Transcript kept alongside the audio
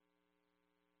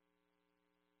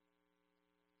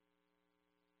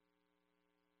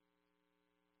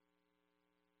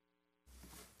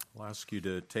I'll ask you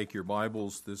to take your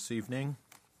Bibles this evening,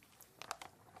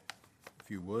 if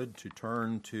you would, to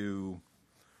turn to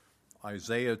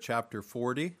Isaiah chapter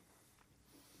 40.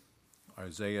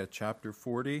 Isaiah chapter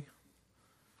 40,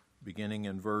 beginning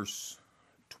in verse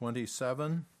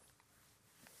 27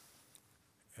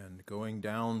 and going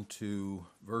down to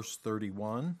verse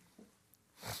 31.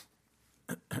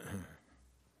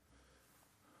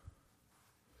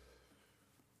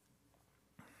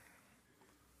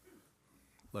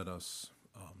 Let us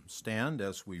stand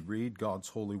as we read God's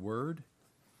holy word.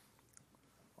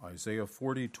 Isaiah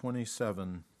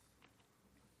 40:27.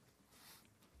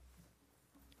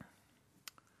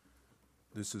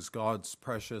 This is God's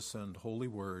precious and holy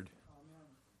word. Amen.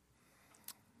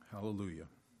 Hallelujah.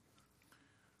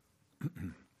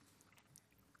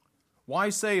 Why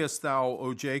sayest thou,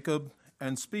 O Jacob,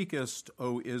 and speakest,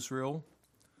 O Israel?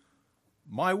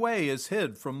 My way is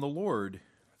hid from the Lord,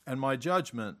 and my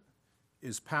judgment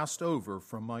is passed over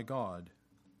from my God.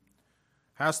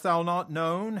 Hast thou not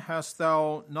known, hast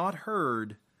thou not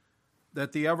heard,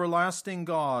 that the everlasting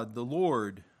God, the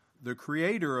Lord, the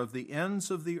Creator of the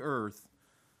ends of the earth,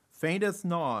 fainteth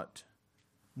not,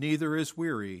 neither is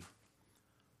weary.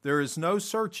 There is no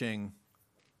searching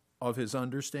of his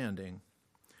understanding.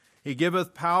 He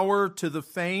giveth power to the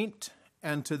faint,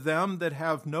 and to them that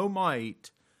have no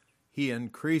might he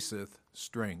increaseth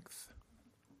strength.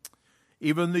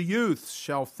 Even the youths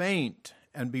shall faint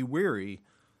and be weary,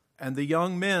 and the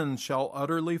young men shall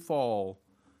utterly fall.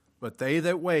 But they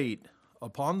that wait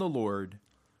upon the Lord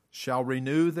shall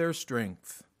renew their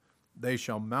strength. They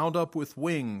shall mount up with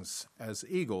wings as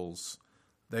eagles.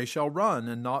 They shall run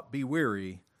and not be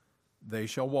weary. They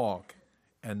shall walk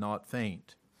and not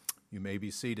faint. You may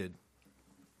be seated.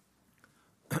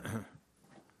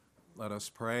 Let us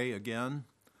pray again.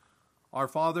 Our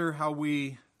Father, how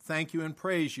we thank you and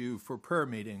praise you for prayer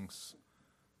meetings.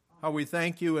 How we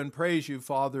thank you and praise you,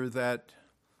 Father, that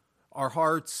our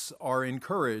hearts are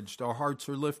encouraged, our hearts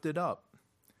are lifted up.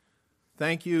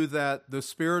 Thank you that the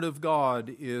Spirit of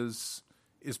God is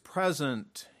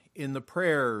present in the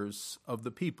prayers of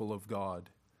the people of God.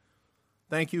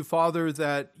 Thank you, Father,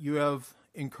 that you have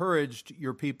encouraged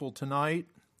your people tonight.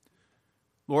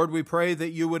 Lord, we pray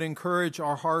that you would encourage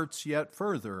our hearts yet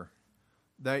further,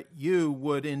 that you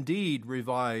would indeed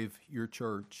revive your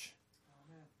church,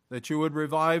 Amen. That you would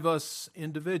revive us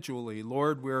individually.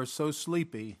 Lord, we are so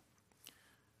sleepy.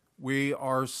 We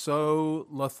are so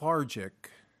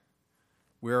lethargic.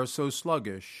 We are so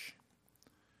sluggish.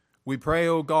 We pray,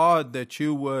 O God, that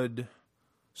you would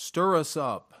stir us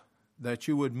up, that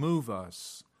you would move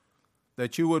us,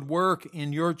 that you would work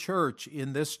in your church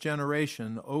in this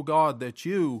generation. O God, that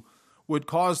you would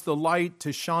cause the light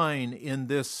to shine in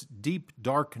this deep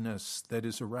darkness that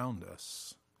is around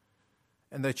us,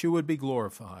 and that you would be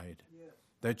glorified,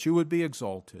 that you would be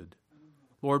exalted.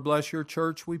 Lord, bless your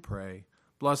church, we pray.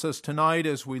 Bless us tonight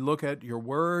as we look at your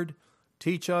word.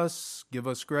 Teach us, give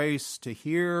us grace to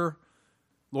hear.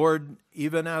 Lord,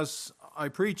 even as I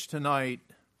preach tonight,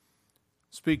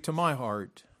 speak to my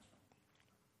heart.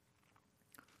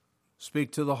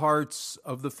 Speak to the hearts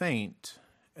of the faint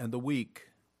and the weak,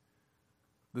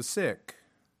 the sick,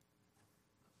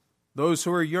 those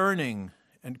who are yearning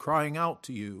and crying out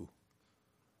to you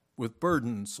with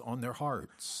burdens on their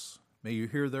hearts. May you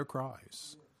hear their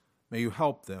cries. May you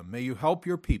help them. May you help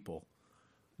your people.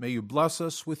 May you bless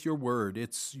us with your word.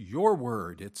 It's your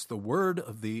word. It's the word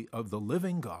of the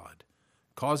living God.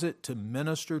 Cause it to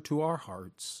minister to our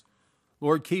hearts.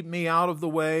 Lord, keep me out of the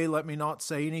way. Let me not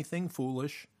say anything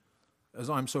foolish. As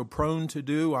I'm so prone to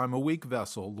do, I'm a weak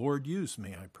vessel. Lord, use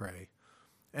me, I pray.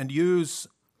 And use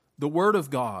the word of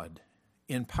God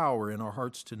in power in our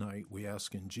hearts tonight, we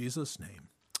ask in Jesus' name.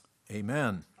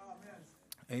 Amen.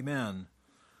 Amen.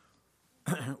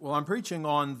 Amen. Well, I'm preaching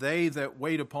on they that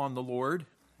wait upon the Lord,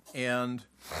 and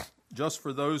just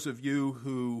for those of you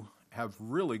who have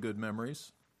really good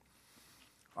memories,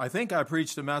 I think I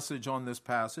preached a message on this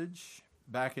passage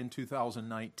back in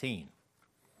 2019.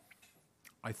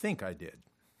 I think I did,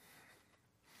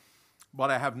 but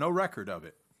I have no record of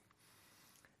it.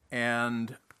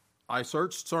 And I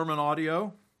searched sermon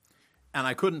audio, and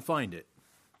I couldn't find it.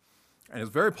 And it's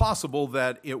very possible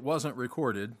that it wasn't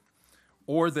recorded,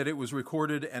 or that it was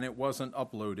recorded and it wasn't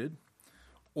uploaded,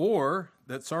 or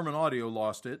that sermon audio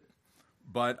lost it,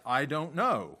 but I don't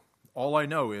know. All I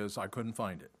know is I couldn't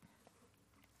find it.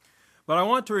 But I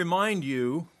want to remind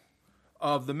you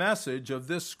of the message of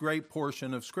this great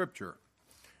portion of Scripture.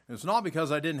 It's not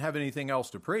because I didn't have anything else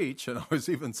to preach, and I was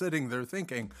even sitting there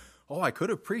thinking, oh, I could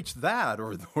have preached that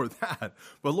or that,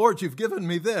 but Lord, you've given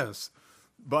me this.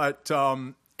 But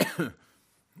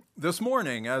This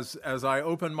morning, as I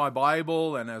opened my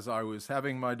Bible and as I was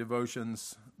having my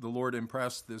devotions, the Lord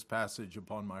impressed this passage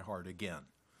upon my heart again.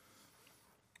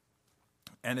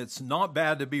 And it's not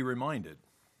bad to be reminded.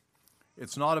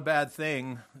 It's not a bad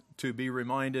thing to be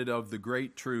reminded of the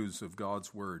great truths of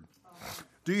God's Word.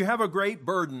 Do you have a great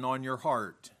burden on your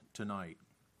heart tonight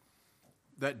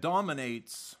that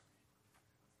dominates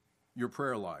your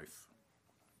prayer life?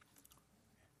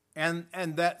 And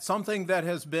that something that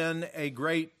has been a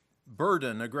great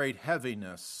burden, a great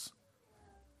heaviness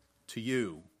to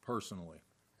you personally.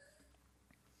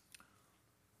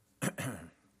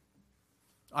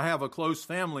 I have a close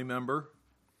family member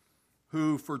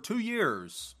who for 2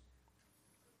 years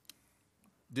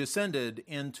descended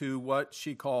into what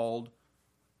she called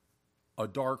a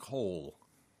dark hole.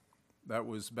 That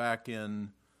was back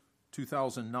in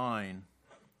 2009.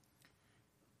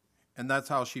 And that's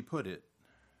how she put it.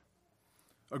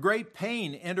 A great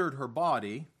pain entered her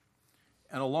body,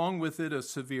 and along with it, a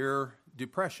severe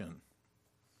depression.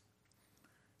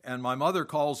 And my mother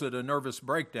calls it a nervous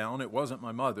breakdown. It wasn't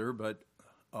my mother, but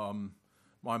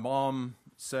my mom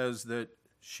says that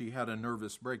she had a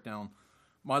nervous breakdown.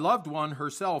 My loved one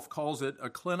herself calls it a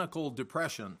clinical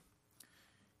depression.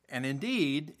 And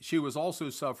indeed, she was also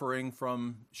suffering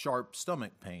from sharp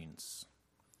stomach pains.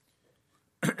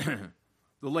 The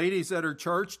ladies at her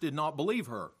church did not believe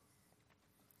her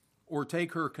or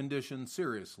take her condition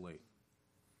seriously.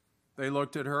 They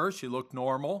looked at her, she looked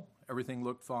normal, everything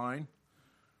looked fine.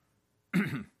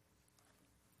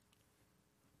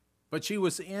 But she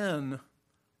was in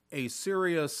a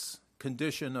serious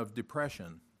condition of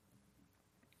depression.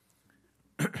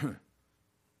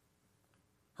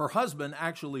 Her husband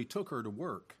actually took her to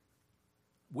work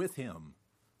with him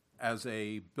as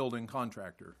a building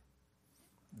contractor,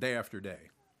 day after day.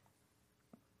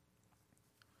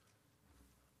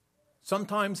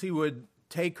 Sometimes he would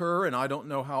take her, and I don't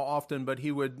know how often, but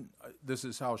he would, this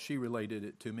is how she related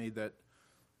it to me,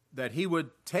 that he would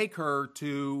take her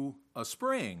to a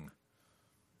spring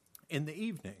in the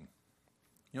evening.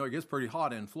 You know, it gets pretty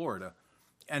hot in Florida.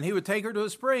 And he would take her to a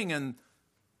spring and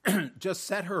just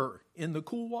set her in the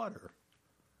cool water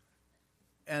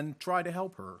and try to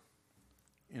help her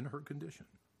in her condition.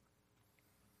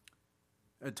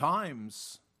 At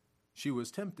times, she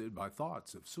was tempted by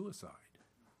thoughts of suicide.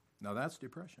 Now that's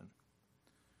depression.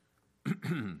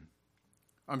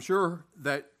 I'm sure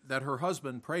that her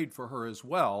husband prayed for her as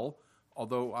well,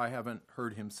 although I haven't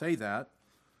heard him say that.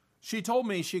 She told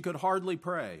me she could hardly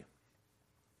pray.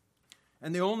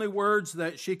 And the only words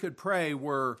that she could pray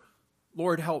were,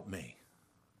 "Lord, help me.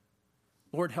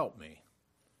 Lord, help me."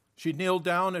 She'd kneel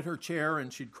down at her chair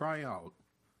and she'd cry out,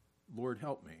 "Lord,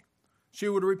 help me." She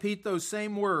would repeat those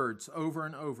same words over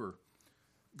and over.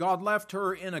 God left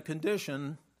her in a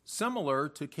condition similar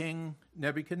to King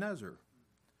Nebuchadnezzar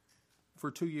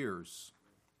for 2 years.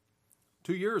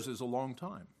 2 years is a long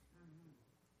time.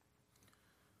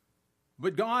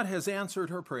 But God has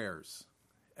answered her prayers,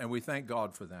 and we thank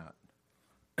God for that,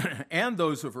 and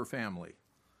those of her family.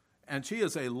 And she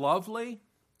is a lovely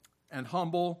and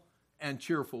humble and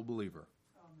cheerful believer.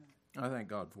 Amen. I thank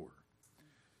God for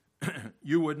her.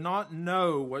 You would not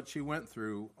know what she went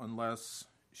through unless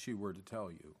she were to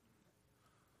tell you.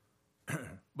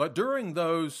 But during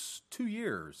those 2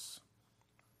 years,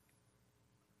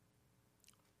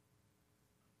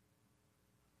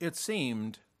 it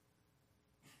seemed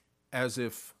as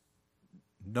if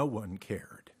no one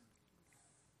cared.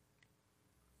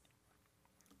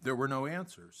 There were no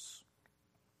answers.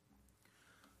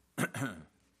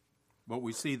 But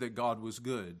we see that God was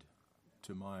good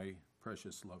to my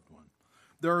precious loved one.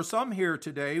 There are some here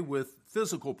today with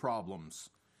physical problems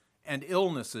and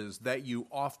illnesses that you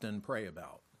often pray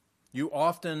about. You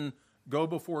often go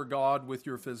before God with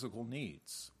your physical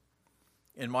needs.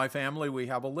 In my family, we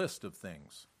have a list of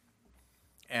things,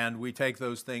 and we take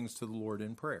those things to the Lord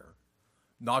in prayer.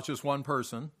 Not just one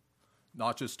person,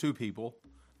 not just 2 people,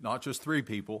 not just 3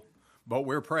 people, but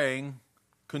we're praying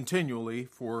continually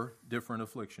for different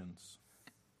afflictions.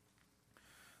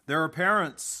 There are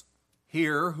parents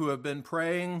here who have been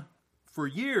praying for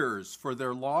years for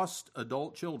their lost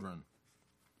adult children.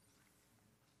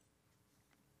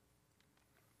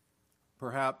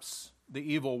 Perhaps the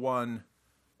evil one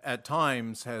at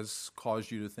times has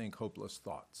caused you to think hopeless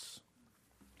thoughts.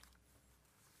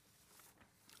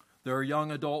 There are young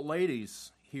adult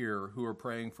ladies here who are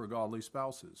praying for godly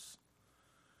spouses,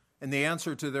 and the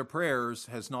answer to their prayers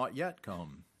has not yet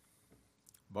come,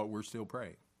 but we're still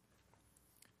praying.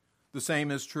 The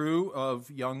same is true of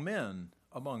young men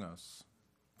among us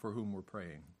for whom we're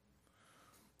praying.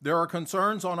 There are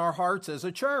concerns on our hearts as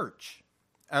a church,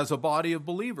 as a body of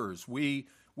believers. We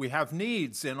We have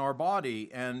needs in our body,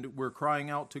 and we're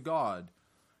crying out to God.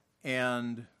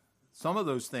 And some of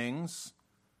those things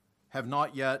have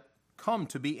not yet come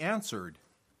to be answered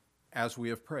as we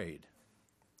have prayed,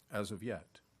 as of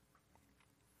yet.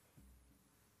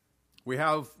 We're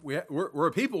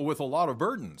a people with a lot of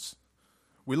burdens.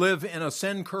 We live in a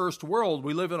sin-cursed world.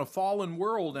 We live in a fallen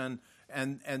world, and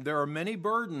there are many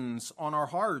burdens on our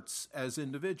hearts as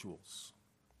individuals.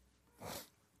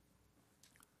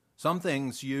 Some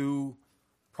things you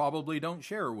probably don't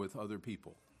share with other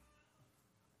people,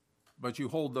 but you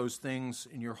hold those things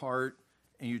in your heart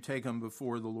and you take them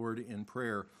before the Lord in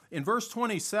prayer. In verse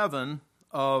 27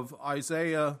 of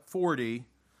Isaiah 40,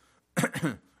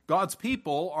 God's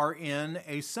people are in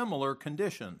a similar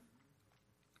condition.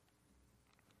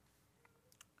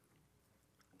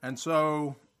 And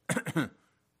so,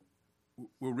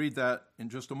 we'll read that in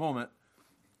just a moment.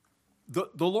 The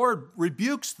Lord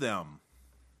rebukes them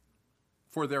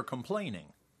for their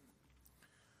complaining.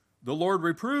 The Lord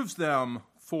reproves them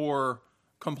for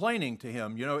complaining to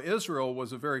him. You know, Israel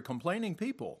was a very complaining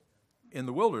people in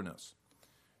the wilderness.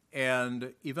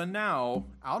 And even now,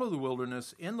 out of the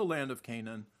wilderness, in the land of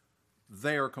Canaan,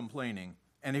 they are complaining.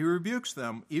 And he rebukes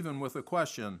them even with a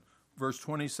question. Verse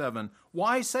 27,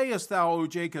 "Why sayest thou, O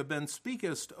Jacob, and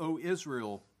speakest, O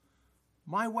Israel,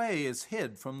 my way is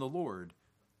hid from the Lord,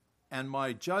 and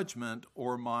my judgment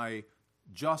or my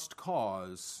just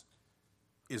cause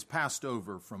is passed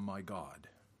over from my God."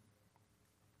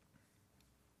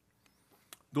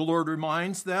 The Lord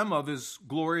reminds them of his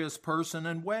glorious person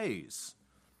and ways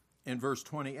in verse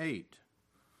 28.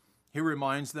 He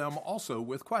reminds them also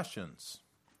with questions.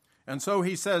 And so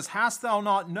he says, "Hast thou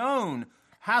not known,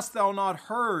 hast thou not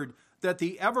heard, that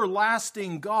the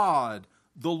everlasting God,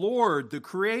 the Lord, the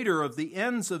creator of the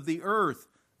ends of the earth,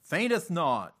 fainteth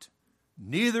not,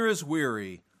 neither is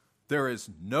weary. There is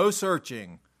no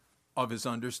searching of his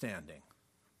understanding."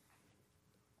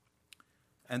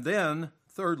 And then,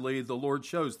 thirdly, the Lord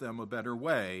shows them a better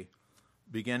way.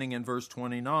 Beginning in verse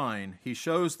 29, he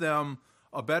shows them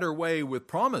a better way with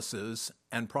promises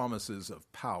and promises of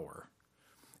power.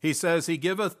 He says, "He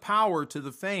giveth power to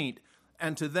the faint,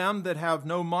 and to them that have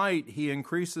no might he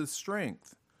increaseth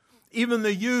strength. Even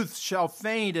the youth shall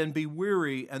faint and be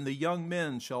weary, and the young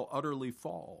men shall utterly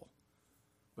fall.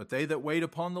 But they that wait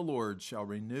upon the Lord shall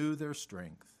renew their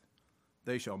strength.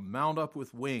 They shall mount up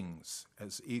with wings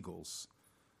as eagles.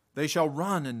 They shall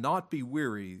run and not be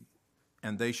weary,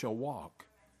 and they shall walk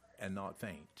and not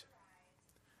faint."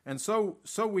 And so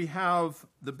we have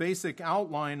the basic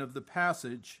outline of the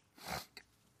passage.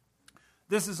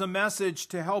 This is a message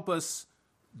to help us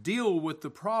deal with the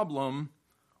problem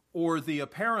or the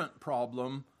apparent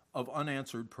problem of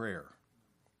unanswered prayer.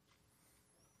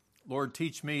 Lord,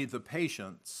 teach me the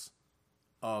patience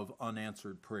of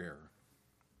unanswered prayer.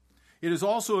 It is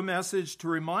also a message to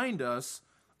remind us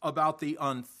about the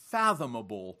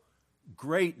unfathomable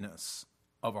greatness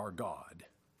of our God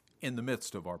in the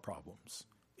midst of our problems,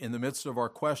 in the midst of our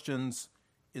questions,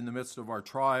 in the midst of our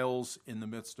trials, in the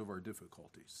midst of our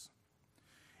difficulties.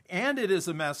 And it is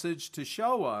a message to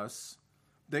show us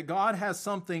that God has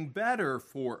something better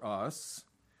for us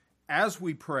as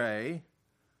we pray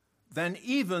than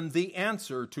even the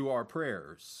answer to our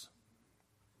prayers.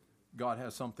 God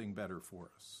has something better for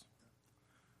us.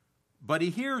 But he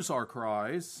hears our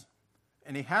cries,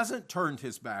 and he hasn't turned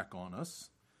his back on us.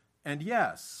 And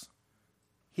yes,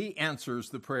 he answers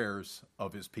the prayers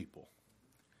of his people.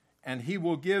 And he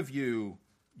will give you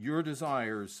your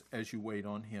desires as you wait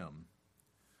on him.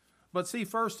 But see,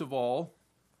 first of all,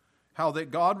 how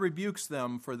that God rebukes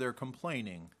them for their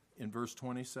complaining in verse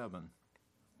 27.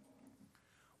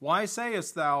 "Why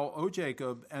sayest thou, O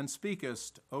Jacob, and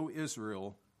speakest, O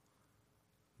Israel,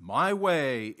 my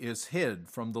way is hid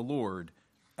from the Lord,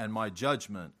 and my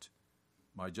judgment,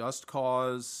 my just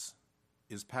cause,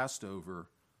 is passed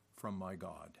over from my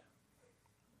God."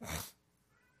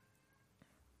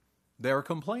 They're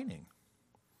complaining.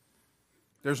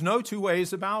 There's no two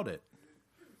ways about it.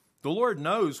 The Lord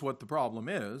knows what the problem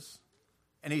is,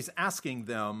 and he's asking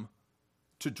them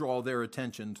to draw their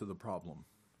attention to the problem.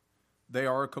 They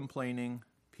are a complaining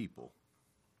people.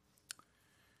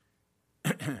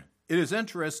 It is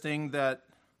interesting that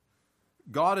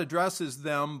God addresses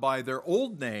them by their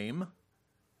old name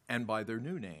and by their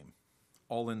new name,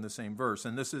 all in the same verse.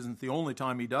 And this isn't the only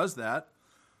time he does that.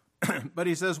 But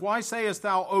he says, "Why sayest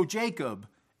thou, O Jacob,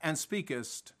 and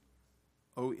speakest,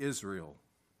 O Israel?"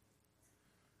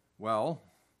 Well,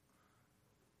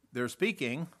 they're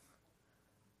speaking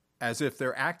as if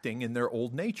they're acting in their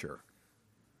old nature.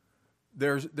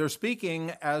 They're speaking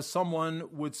as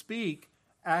someone would speak,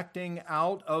 acting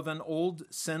out of an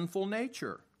old sinful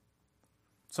nature.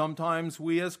 Sometimes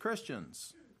we as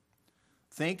Christians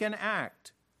think and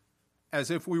act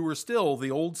as if we were still the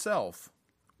old self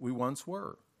we once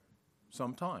were.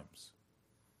 Sometimes.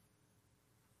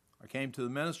 I came to the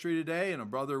ministry today, and a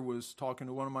brother was talking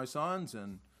to one of my sons,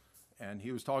 and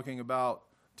he was talking about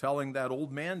telling that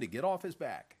old man to get off his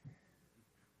back.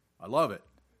 I love it.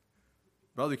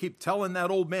 Brother, keep telling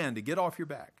that old man to get off your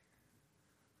back.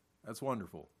 That's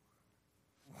wonderful.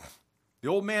 The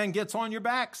old man gets on your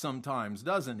back sometimes,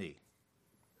 doesn't he?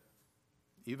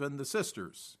 Even the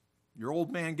sisters. Your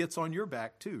old man gets on your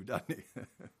back too, doesn't he?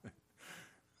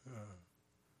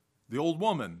 The old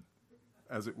woman,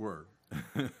 as it were.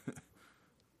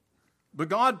 But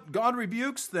God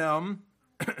rebukes them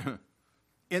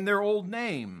in their old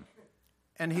name.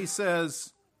 And he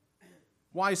says,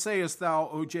 "Why sayest thou,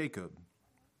 O Jacob?"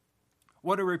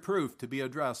 What a reproof to be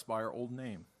addressed by our old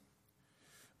name.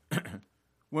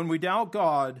 When we doubt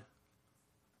God,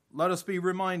 let us be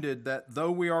reminded that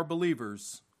though we are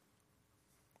believers,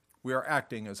 we are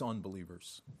acting as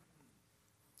unbelievers.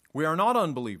 We are not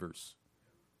unbelievers,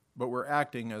 but we're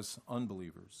acting as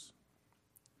unbelievers.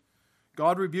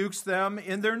 God rebukes them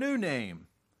in their new name.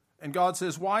 And God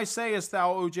says, "Why sayest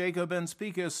thou, O Jacob, and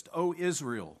speakest, O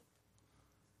Israel?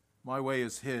 My way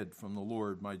is hid from the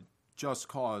Lord, my just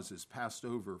cause is passed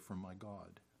over from my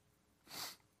God."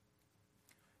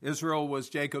 Israel was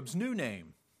Jacob's new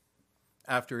name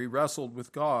after he wrestled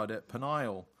with God at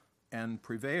Peniel and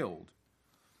prevailed.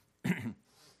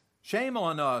 Shame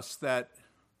on us that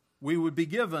we would be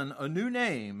given a new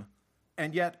name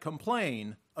and yet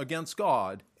complain against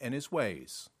God and his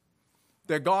ways.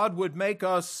 That God would make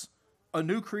us a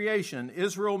new creation.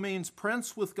 Israel means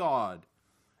prince with God.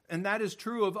 And that is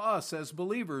true of us as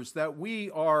believers, that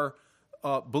we are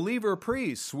believer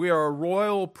priests. We are a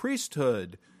royal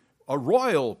priesthood.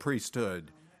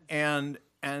 And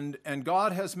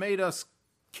God has made us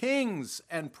kings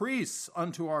and priests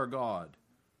unto our God.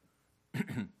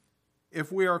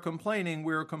 If we are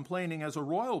complaining as a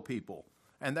royal people.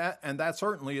 And that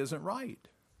certainly isn't right.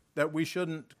 That we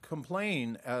shouldn't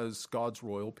complain as God's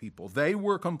royal people. They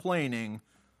were complaining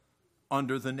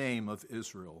under the name of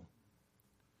Israel.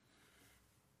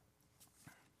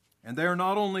 And they are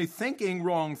not only thinking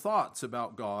wrong thoughts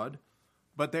about God,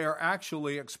 but they are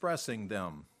actually expressing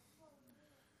them.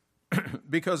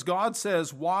 Because God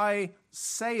says, "Why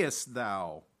sayest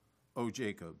thou, O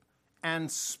Jacob, and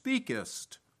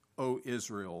speakest, O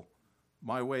Israel,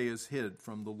 my way is hid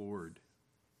from the Lord."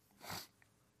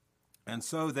 And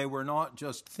so they were not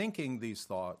just thinking these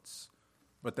thoughts,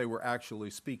 but they were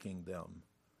actually speaking them.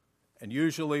 And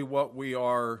usually what we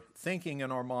are thinking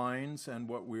in our minds and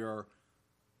what we are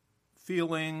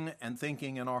feeling and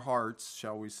thinking in our hearts,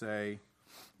 shall we say,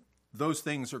 those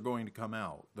things are going to come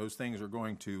out. Those things are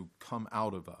going to come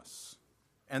out of us.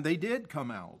 And they did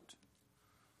come out.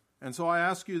 And so I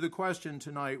ask you the question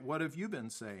tonight, what have you been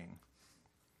saying?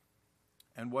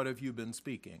 And what have you been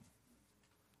speaking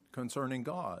concerning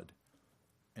God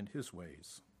and his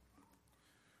ways?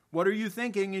 What are you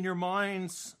thinking in your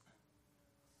minds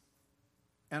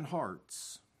and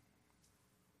hearts?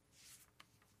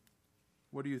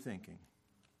 What are you thinking?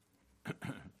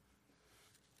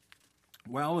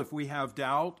 Well, if we have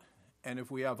doubt and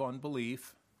if we have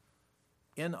unbelief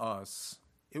in us,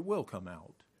 it will come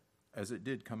out, as it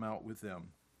did come out with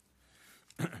them.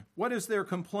 What is their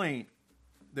complaint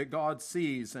that God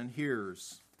sees and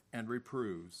hears and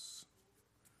reproves?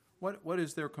 What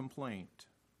is their complaint?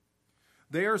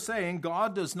 They are saying,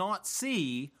 God does not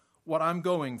see what I'm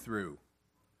going through.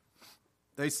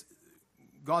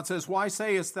 God says, "Why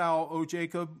sayest thou, O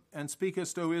Jacob, and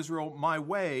speakest, O Israel, my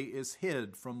way is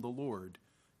hid from the Lord."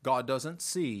 God doesn't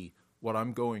see what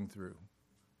I'm going through.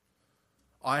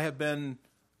 I have been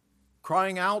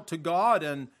crying out to God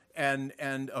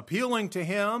and appealing to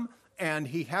him, and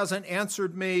he hasn't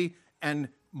answered me, and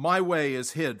my way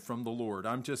is hid from the Lord.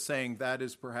 I'm just saying that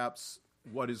is perhaps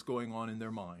what is going on in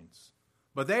their minds.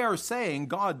 But they are saying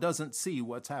God doesn't see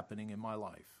what's happening in my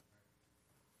life.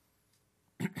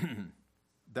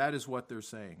 That is what they're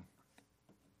saying.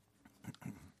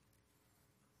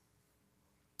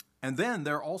 And then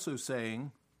they're also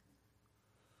saying,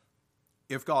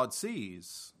 if God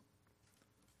sees,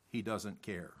 he doesn't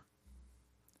care.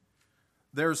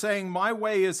 They're saying, my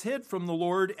way is hid from the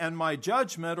Lord, and my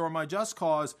judgment or my just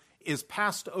cause is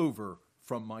passed over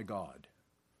from my God.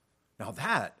 Now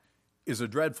that is a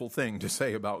dreadful thing to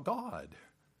say about God.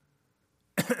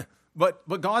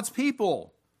 But God's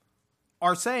people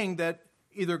are saying that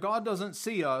either God doesn't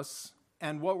see us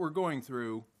and what we're going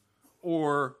through,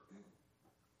 or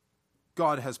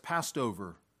God has passed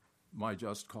over my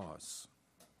just cause.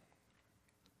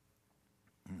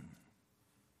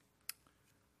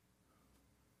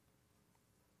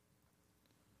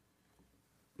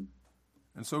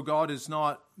 And so God is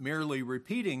not merely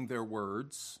repeating their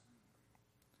words.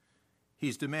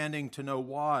 He's demanding to know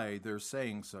why they're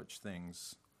saying such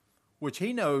things, which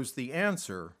he knows the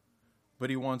answer, but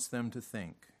he wants them to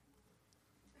think.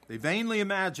 They vainly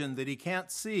imagine that he can't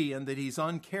see and that he's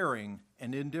uncaring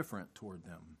and indifferent toward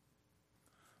them.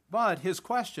 But his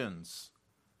questions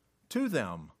to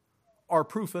them are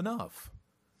proof enough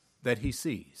that he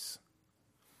sees.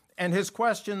 And his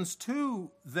questions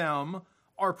to them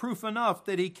are proof enough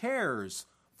that he cares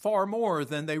far more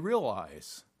than they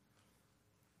realize.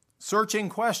 Searching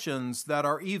questions that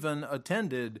are even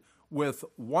attended with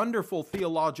wonderful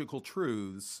theological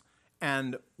truths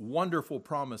and wonderful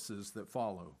promises that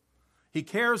follow. He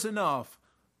cares enough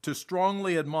to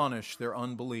strongly admonish their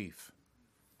unbelief.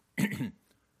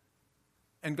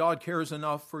 And God cares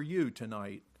enough for you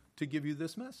tonight to give you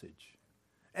this message.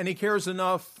 And he cares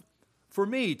enough for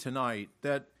me tonight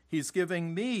that he's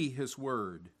giving me his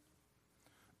word.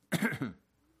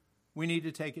 We need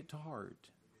to take it to heart.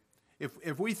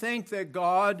 If we think that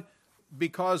God,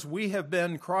 because we have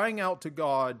been crying out to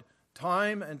God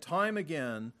time and time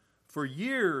again for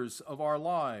years of our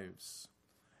lives,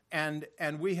 and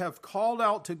we have called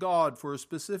out to God for a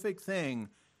specific thing,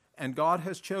 and God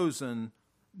has chosen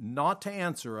not to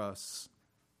answer us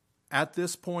at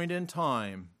this point in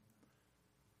time,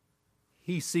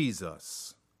 he sees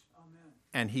us. Amen.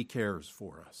 And he cares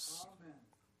for us. Amen.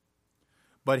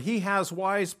 But he has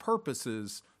wise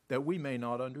purposes that we may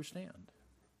not understand,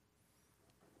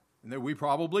 and that we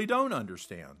probably don't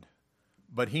understand,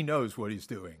 but he knows what he's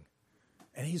doing,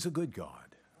 and he's a good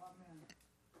God. Amen.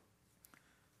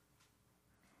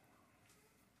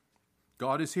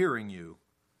 God is hearing you,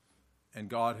 and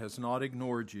God has not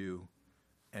ignored you,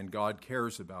 and God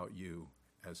cares about you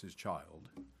as his child,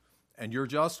 and your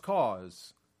just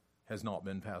cause has not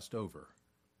been passed over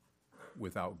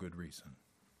without good reason.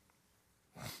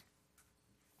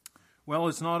 Well,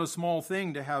 it's not a small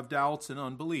thing to have doubts and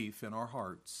unbelief in our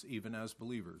hearts, even as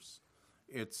believers.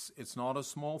 It's not a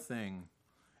small thing.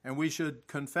 And we should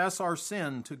confess our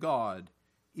sin to God,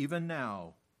 even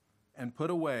now, and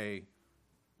put away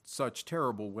such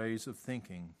terrible ways of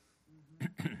thinking.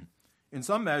 In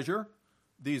some measure,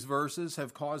 these verses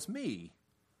have caused me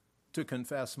to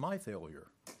confess my failure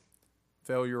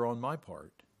on my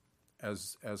part,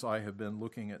 as I have been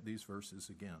looking at these verses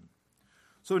again.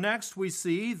 So next we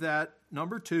see that,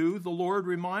 number 2, the Lord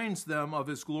reminds them of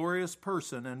his glorious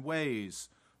person and ways.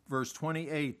 Verse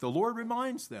 28, the Lord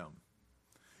reminds them.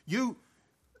 You,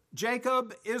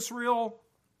 Jacob, Israel,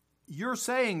 you're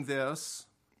saying this,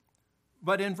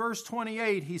 but in verse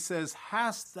 28 he says,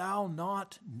 hast thou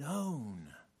not known?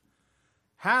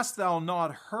 Hast thou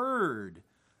not heard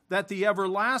that the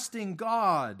everlasting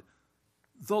God,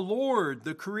 the Lord,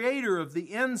 the creator of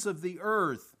the ends of the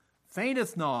earth,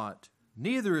 fainteth not,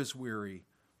 neither is weary.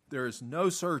 There is no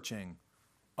searching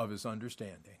of his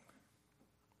understanding.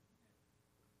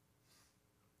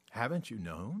 Haven't you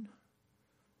known?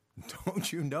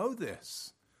 Don't you know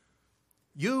this?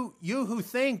 You who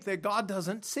think that God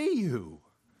doesn't see you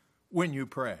when you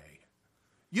pray.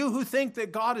 You who think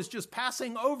that God is just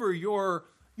passing over your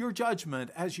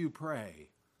judgment as you pray.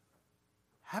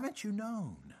 Haven't you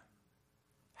known?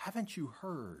 Haven't you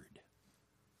heard?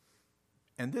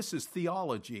 And this is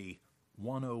theology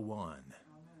 101. Amen.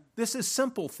 This is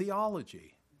simple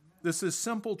theology. This is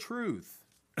simple truth.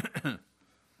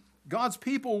 God's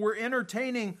people were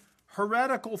entertaining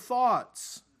heretical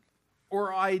thoughts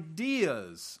or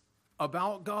ideas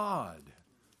about God.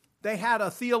 They had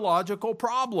a theological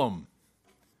problem.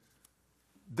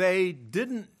 They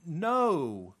didn't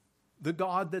know the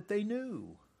God that they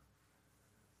knew.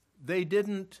 They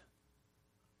didn't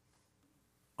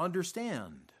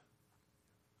understand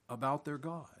about their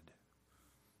God.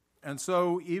 And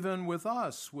so even with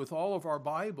us, with all of our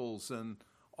Bibles and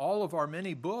all of our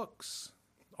many books,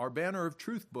 our Banner of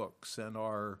Truth books and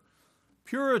our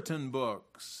Puritan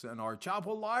books and our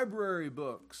Chapel Library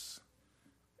books,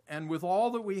 and with all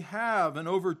that we have and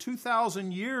over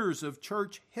 2,000 years of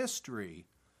church history,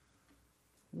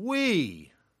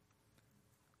 we,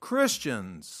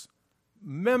 Christians,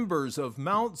 members of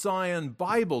Mount Zion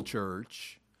Bible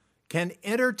Church, can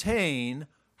entertain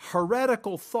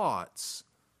heretical thoughts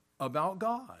about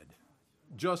God,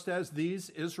 just as these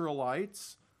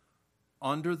Israelites,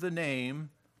 under the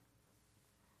name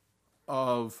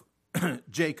of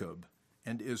Jacob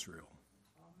and Israel.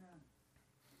 Amen.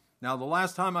 Now, the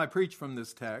last time I preached from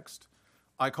this text,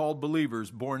 I called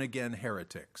believers born-again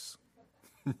heretics.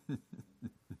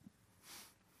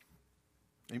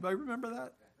 Anybody remember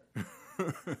that?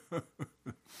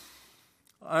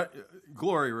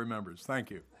 Glory remembers. Thank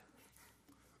you.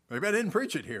 Maybe I didn't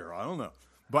preach it here. I don't know.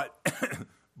 But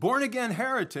born-again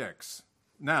heretics.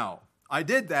 Now, I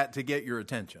did that to get your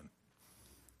attention.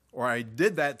 Or I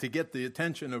did that to get the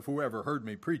attention of whoever heard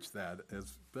me preach that,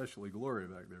 especially Gloria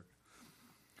back there.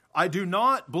 I do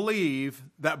not believe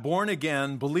that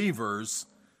born-again believers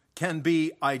can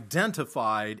be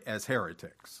identified as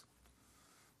heretics.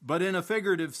 But in a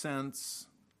figurative sense,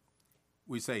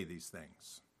 we say these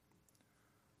things.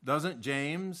 Doesn't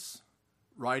James,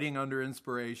 writing under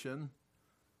inspiration,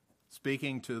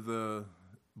 speaking to the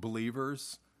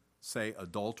believers, say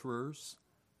adulterers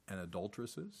and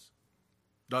adulteresses?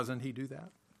 Doesn't he do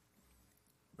that?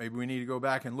 Maybe we need to go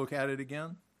back and look at it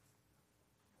again.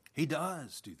 He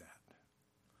does do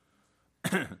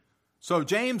that. So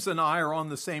James and I are on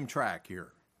the same track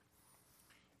here.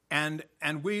 And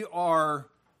we are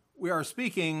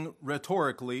speaking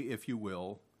rhetorically, if you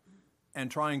will, and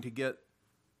trying to get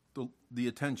the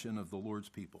attention of the Lord's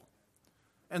people.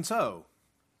 And so,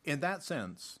 in that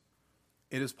sense,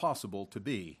 it is possible to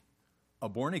be a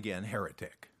born-again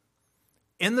heretic.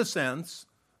 In the sense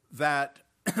that,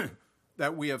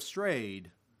 that we have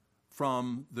strayed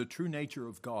from the true nature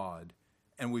of God,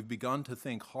 and we've begun to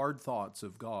think hard thoughts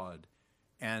of God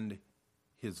and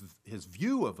his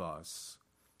view of us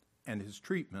and his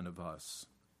treatment of us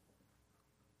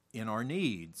in our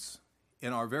needs,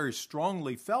 in our very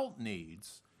strongly felt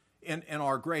needs, in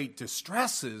our great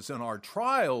distresses and our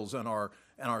trials and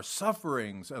our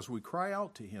sufferings as we cry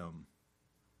out to him.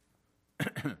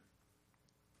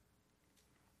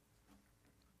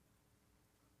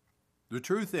 The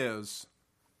truth is,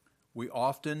 we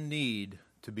often need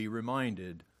to be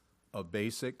reminded of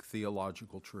basic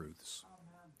theological truths.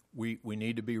 We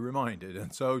need to be reminded.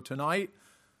 And so tonight,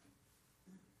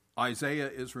 Isaiah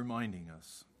is reminding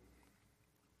us.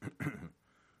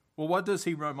 Well, what does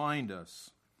he remind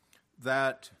us?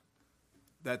 That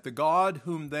the God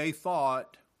whom they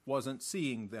thought wasn't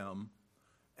seeing them,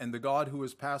 and the God who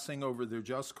is passing over their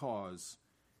just cause,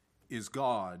 is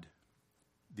God,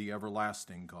 the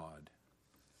everlasting God.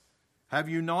 Have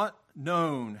you not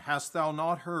known, hast thou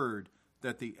not heard,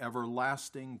 that the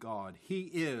everlasting God,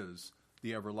 he is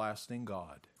the everlasting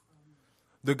God.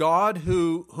 The God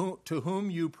who to whom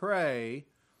you pray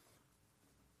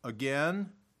again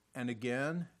and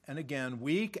again and again,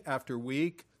 week after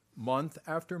week, month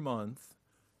after month,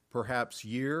 perhaps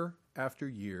year after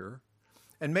year,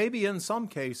 and maybe in some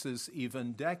cases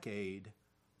even decade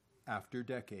after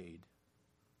decade.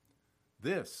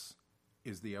 This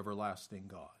is the everlasting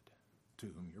God to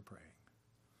whom you're praying.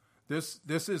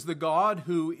 This is the God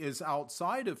who is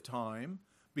outside of time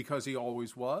because he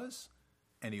always was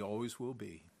and he always will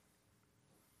be.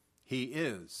 He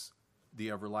is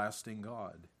the everlasting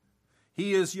God.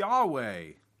 He is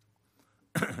Yahweh.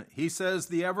 He says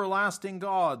the everlasting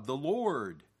God, the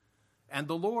Lord, and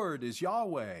the Lord is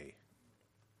Yahweh.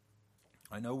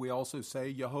 I know we also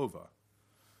say Jehovah.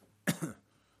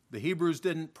 The Hebrews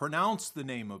didn't pronounce the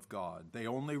name of God. They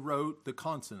only wrote the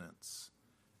consonants.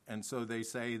 And so they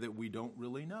say that we don't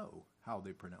really know how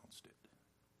they pronounced it.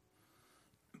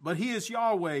 But he is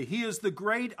Yahweh. He is the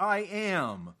great I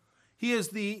am. He is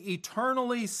the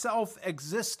eternally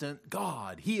self-existent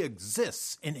God. He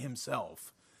exists in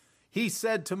himself. He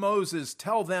said to Moses,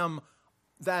 tell them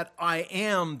that I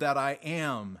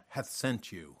am hath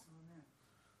sent you. Amen.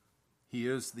 He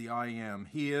is the I am.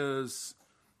 He is,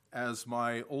 as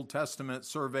my Old Testament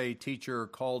survey teacher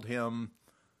called him,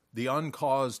 the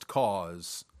uncaused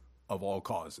cause of all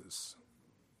causes.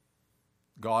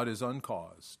 God is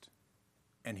uncaused,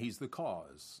 and he's the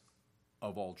cause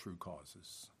of all true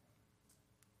causes.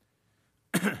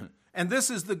 And this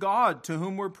is the God to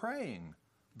whom we're praying,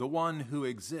 the one who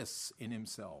exists in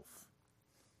himself.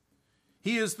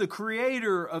 He is the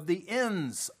creator of the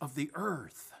ends of the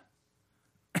earth.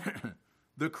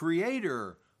 The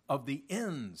creator of the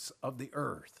ends of the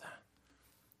earth.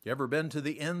 You ever been to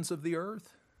the ends of the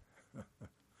earth?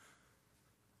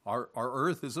 Our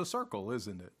earth is a circle,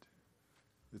 isn't it?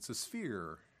 It's a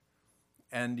sphere.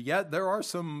 And yet there are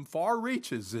some far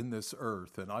reaches in this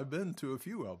earth, and I've been to a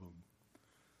few of them.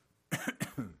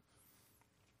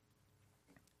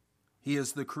 He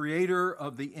is the creator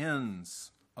of the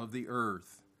ends of the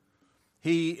earth.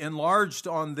 He enlarged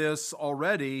on this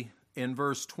already in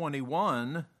verse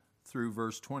 21 through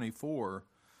verse 24,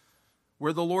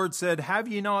 where the Lord said, have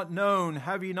ye not known,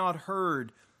 have ye not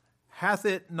heard, hath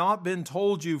it not been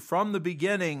told you from the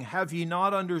beginning, have ye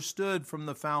not understood from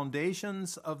the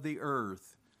foundations of the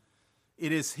earth?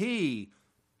 It is he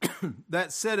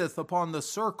that sitteth upon the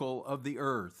circle of the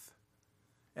earth,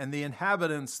 and the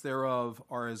inhabitants thereof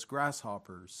are as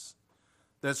grasshoppers,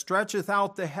 that stretcheth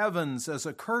out the heavens as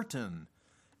a curtain,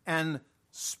 and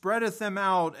spreadeth them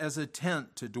out as a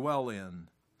tent to dwell in,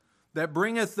 that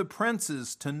bringeth the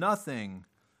princes to nothing.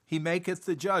 He maketh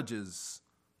the judges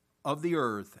of the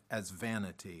earth as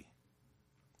vanity.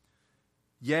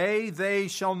 Yea, they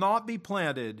shall not be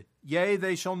planted, yea,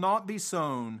 they shall not be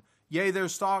sown, yea, their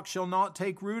stock shall not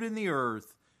take root in the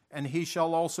earth, and he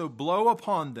shall also blow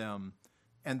upon them,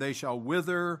 and they shall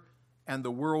wither, and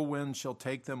the whirlwind shall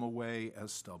take them away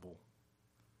as stubble.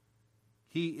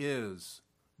 He is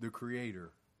the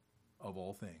creator of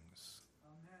all things.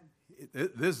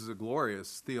 This is a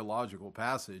glorious theological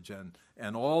passage,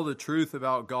 and all the truth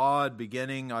about God,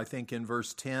 beginning, I think, in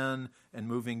verse 10 and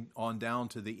moving on down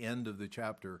to the end of the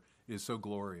chapter, is so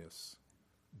glorious.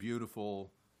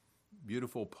 Beautiful,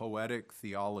 beautiful poetic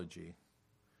theology.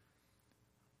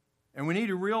 And we need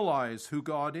to realize who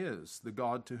God is, the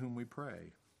God to whom we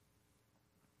pray.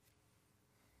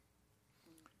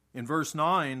 In verse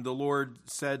 9, the Lord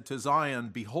said to Zion,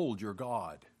 "Behold your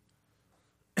God."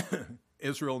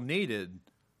 Israel needed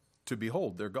to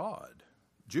behold their God.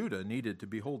 Judah needed to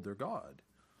behold their God.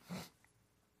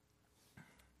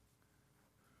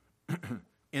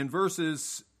 In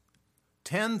verses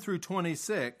 10 through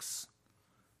 26,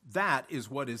 that is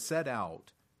what is set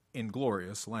out in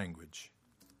glorious language.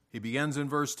 He begins in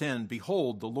verse 10,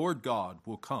 "Behold, the Lord God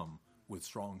will come with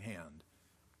strong hand."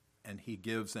 And he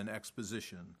gives an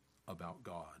exposition about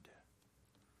God.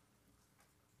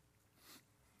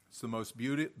 It's the most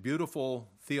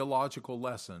beautiful theological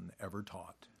lesson ever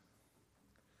taught.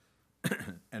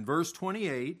 And verse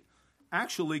 28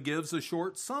 actually gives a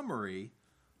short summary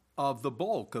of the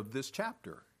bulk of this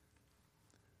chapter.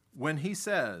 When he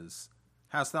says,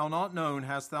 "Hast thou not known,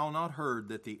 hast thou not heard,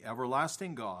 that the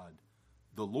everlasting God,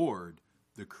 the Lord,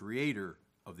 the creator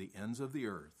of the ends of the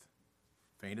earth,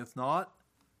 fainteth not,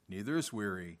 neither is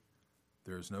weary,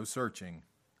 there is no searching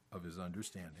of his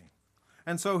understanding."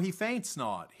 And so he faints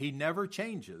not. He never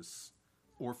changes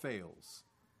or fails.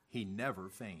 He never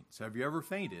faints. Have you ever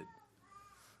fainted?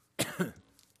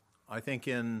 I think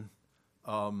in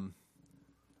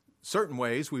certain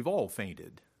ways we've all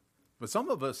fainted. But some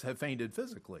of us have fainted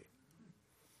physically.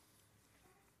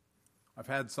 I've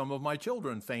had some of my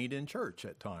children faint in church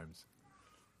at times.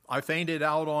 I fainted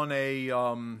out on a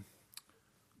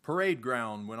parade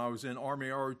ground when I was in Army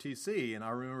ROTC, and I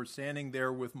remember standing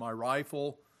there with my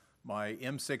rifle, my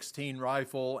M16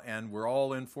 rifle, and we're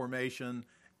all in formation,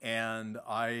 and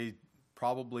I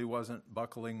probably wasn't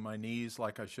buckling my knees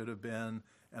like I should have been,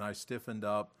 and I stiffened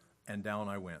up, and down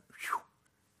I went.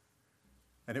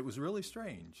 And it was really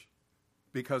strange,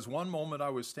 because one moment I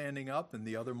was standing up, and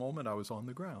the other moment I was on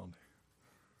the ground.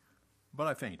 But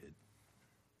I fainted.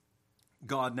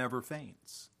 God never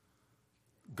faints.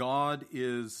 God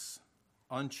is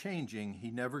unchanging.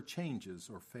 He never changes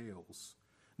or fails.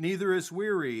 Neither is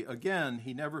weary. Again,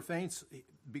 he never faints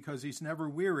because he's never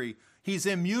weary. He's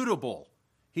immutable.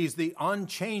 He's the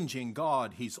unchanging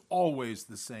God. He's always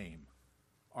the same.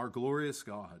 Our glorious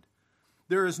God.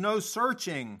 There is no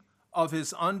searching of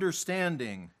his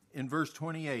understanding. In verse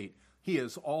 28, he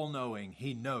is all-knowing.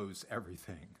 He knows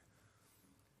everything.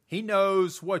 He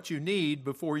knows what you need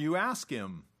before you ask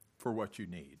him for what you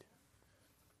need.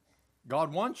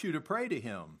 God wants you to pray to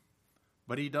him,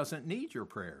 but he doesn't need your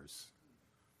prayers.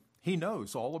 He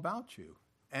knows all about you,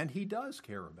 and he does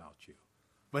care about you.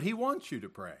 But he wants you to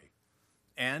pray,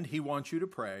 and he wants you to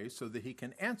pray so that he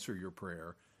can answer your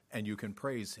prayer, and you can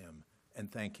praise him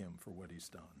and thank him for what he's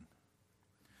done.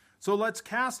 So let's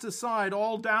cast aside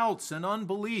all doubts and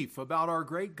unbelief about our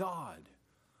great God.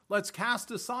 Let's cast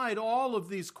aside all of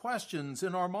these questions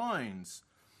in our minds.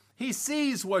 He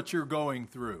sees what you're going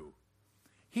through.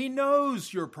 He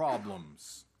knows your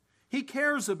problems. He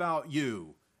cares about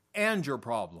you and your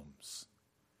problems.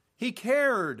 He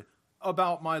cared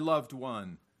about my loved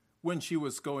one when she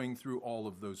was going through all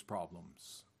of those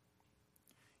problems.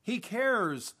 He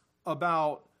cares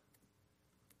about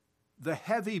the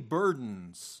heavy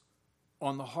burdens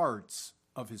on the hearts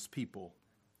of his people.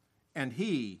 And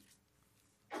he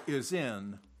is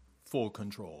in full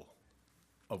control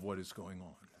of what is going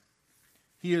on.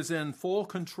 He is in full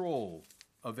control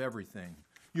of everything.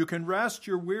 You can rest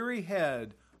your weary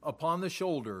head upon the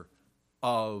shoulder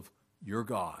of your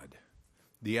God,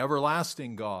 the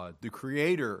everlasting God, the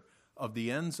creator of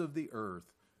the ends of the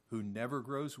earth, who never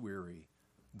grows weary,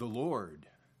 the Lord.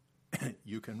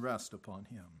 You can rest upon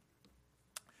him.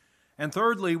 And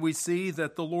thirdly, we see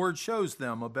that the Lord shows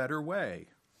them a better way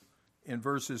in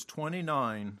verses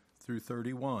 29 through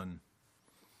 31.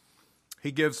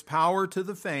 He gives power to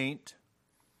the faint,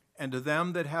 and to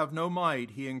them that have no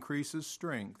might he increases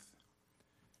strength.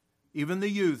 Even the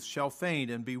youth shall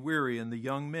faint and be weary, and the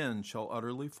young men shall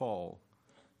utterly fall.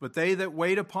 But they that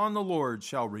wait upon the Lord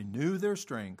shall renew their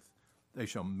strength. They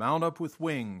shall mount up with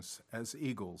wings as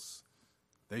eagles.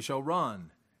 They shall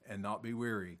run and not be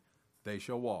weary. They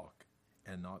shall walk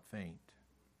and not faint.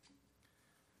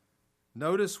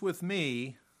 Notice with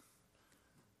me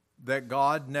that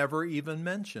God never even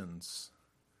mentions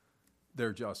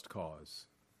their just cause.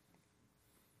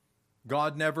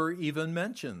 God never even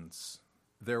mentions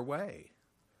their way.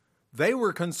 They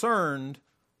were concerned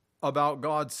about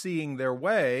God seeing their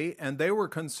way, and they were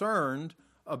concerned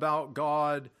about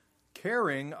God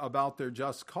caring about their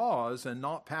just cause and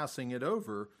not passing it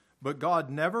over, but God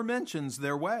never mentions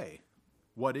their way,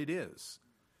 what it is.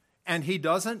 And he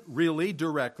doesn't really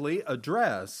directly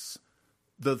address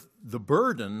the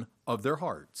burden of their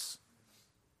hearts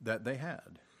that they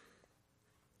had.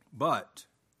 But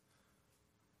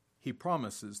he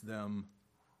promises them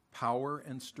power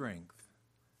and strength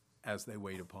as they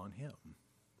wait upon him.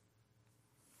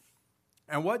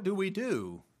 And what do we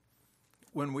do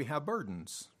when we have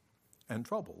burdens and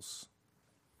troubles?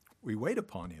 We wait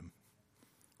upon him.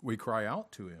 We cry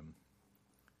out to him.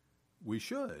 We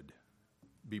should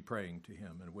be praying to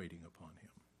him and waiting upon him.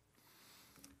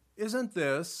 Isn't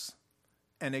this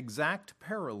an exact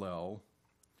parallel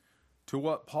to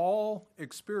what Paul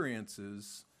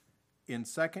experiences in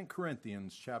 2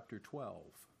 Corinthians chapter 12?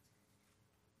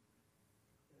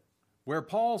 Where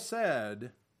Paul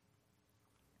said,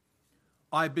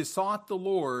 I besought the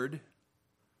Lord,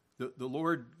 the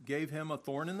Lord gave him a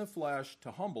thorn in the flesh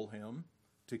to humble him,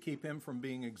 to keep him from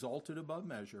being exalted above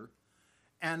measure.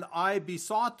 And I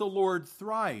besought the Lord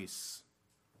thrice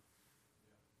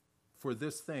for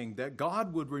this thing, that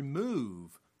God would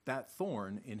remove that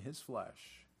thorn in his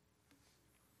flesh.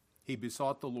 He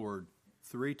besought the Lord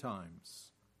 3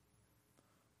 times.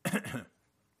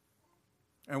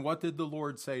 And what did the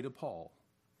Lord say to Paul?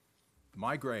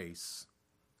 My grace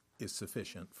is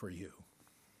sufficient for you.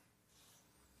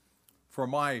 For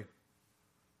my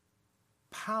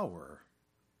power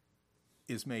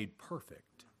is made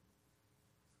perfect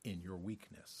in your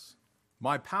weakness.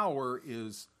 My power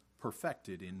is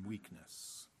perfected in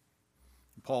weakness.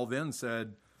 Paul then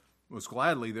said, most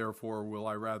gladly, therefore, will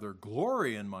I rather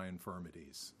glory in my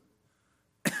infirmities,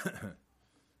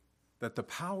 that the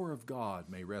power of God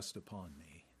may rest upon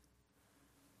me.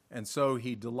 And so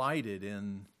he delighted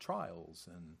in trials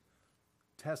and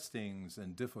testings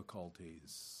and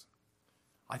difficulties.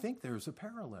 I think there's a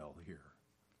parallel here.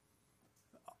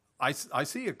 I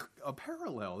see a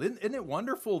parallel. Isn't it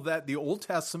wonderful that the Old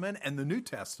Testament and the New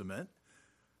Testament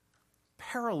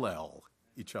parallel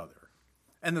each other?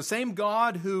 And the same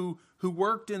God who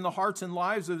worked in the hearts and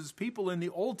lives of his people in the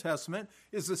Old Testament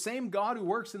is the same God who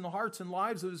works in the hearts and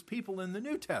lives of his people in the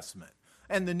New Testament.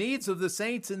 And the needs of the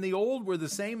saints in the Old were the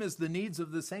same as the needs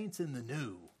of the saints in the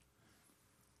New.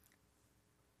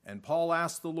 And Paul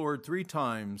asked the Lord 3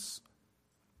 times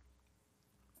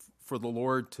for the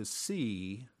Lord to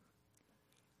see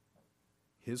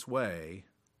his way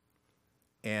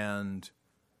and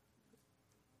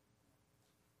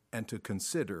to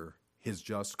consider his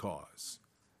just cause.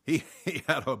 He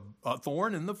had a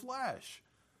thorn in the flesh,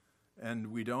 and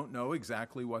we don't know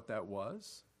exactly what that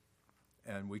was.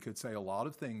 And we could say a lot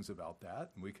of things about that,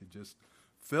 and we could just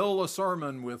fill a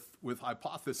sermon with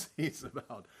hypotheses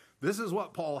about this is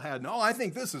what Paul had. No, I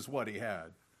think this is what he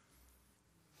had.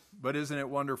 But isn't it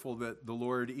wonderful that the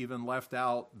Lord even left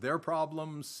out their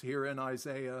problems here in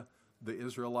Isaiah, the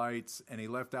Israelites, and he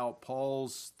left out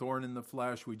Paul's thorn in the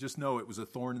flesh? We just know it was a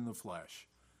thorn in the flesh.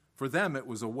 For them, it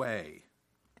was a way.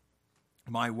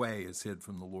 My way is hid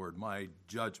from the Lord. My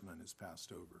judgment is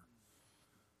passed over.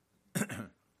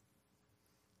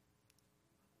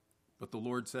 But the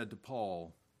Lord said to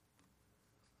Paul,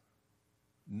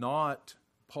 not,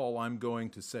 Paul, I'm going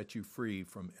to set you free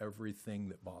from everything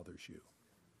that bothers you.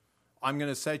 I'm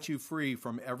going to set you free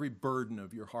from every burden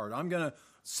of your heart. I'm going to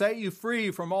set you free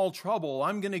from all trouble.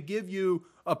 I'm going to give you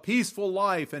a peaceful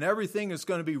life, and everything is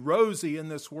going to be rosy in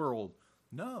this world.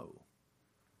 No.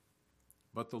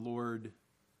 But the Lord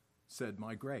said,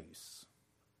 my grace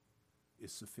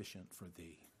is sufficient for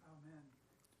thee. Amen.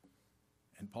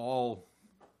 And Paul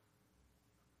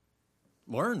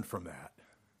learned from that.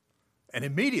 And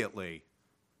immediately,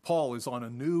 Paul is on a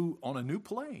new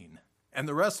plane. And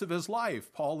the rest of his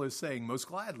life, Paul is saying, most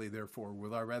gladly, therefore,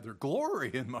 will I rather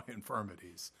glory in my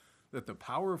infirmities, that the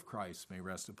power of Christ may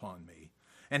rest upon me.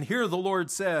 And here the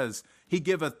Lord says, he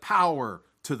giveth power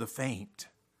to the faint.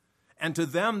 And to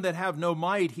them that have no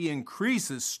might, he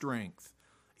increases strength.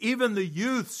 Even the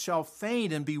youths shall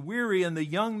faint and be weary, and the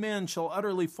young men shall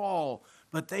utterly fall.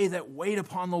 But they that wait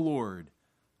upon the Lord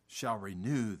shall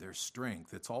renew their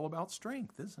strength. It's all about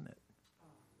strength, isn't it?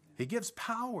 He gives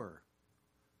power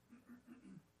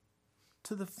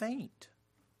to the faint.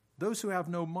 Those who have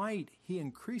no might, he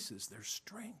increases their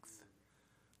strength.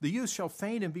 The youth shall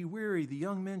faint and be weary, the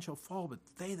young men shall fall, but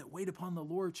they that wait upon the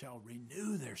Lord shall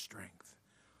renew their strength.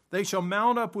 They shall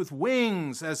mount up with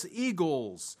wings as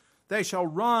eagles. They shall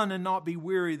run and not be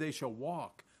weary. They shall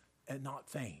walk and not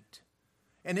faint.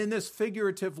 And in this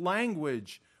figurative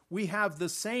language, we have the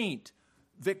saint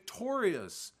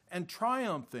victorious and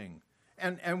triumphing.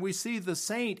 And we see the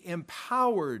saint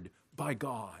empowered by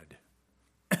God.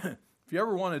 If you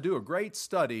ever want to do a great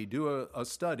study, do a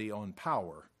study on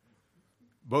power,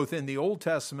 both in the Old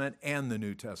Testament and the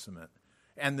New Testament.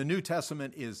 And the New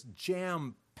Testament is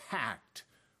jam-packed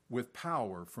with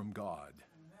power from God.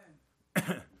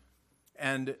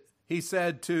 And he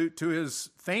said to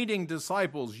his fainting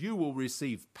disciples, you will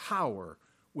receive power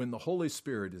when the Holy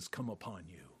Spirit has come upon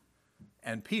you.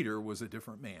 And Peter was a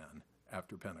different man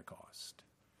after Pentecost.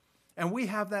 And we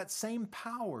have that same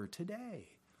power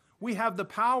today. We have the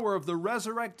power of the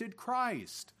resurrected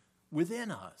Christ within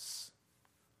us.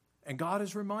 And God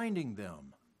is reminding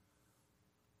them,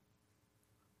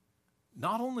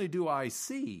 not only do I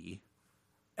see,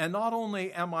 and not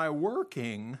only am I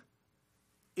working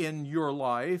in your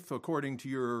life according to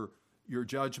your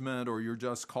judgment or your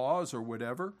just cause or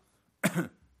whatever,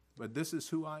 but this is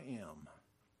who I am.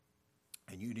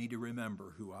 And you need to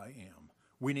remember who I am.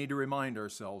 We need to remind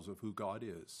ourselves of who God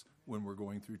is when we're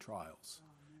going through trials.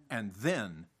 And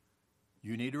then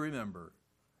you need to remember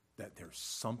that there's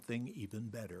something even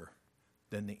better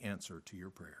than the answer to your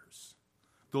prayers.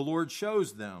 The Lord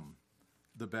shows them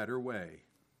the better way.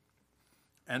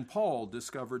 And Paul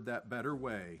discovered that better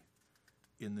way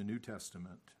in the New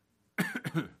Testament.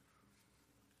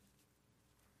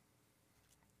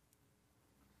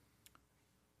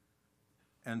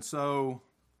 And so,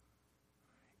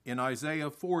 in Isaiah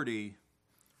 40,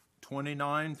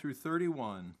 29 through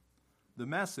 31, the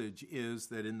message is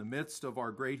that in the midst of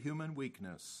our great human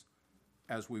weakness,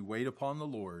 as we wait upon the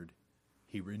Lord,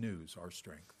 he renews our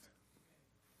strength.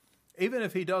 Even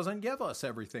if he doesn't give us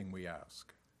everything we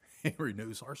ask, he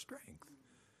renews our strength.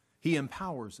 He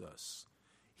empowers us.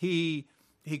 He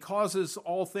causes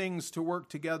all things to work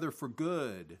together for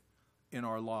good in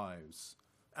our lives.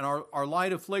 And our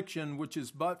light affliction, which is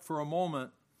but for a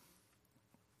moment,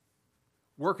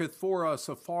 worketh for us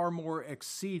a far more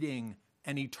exceeding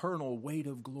and eternal weight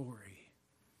of glory,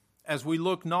 as we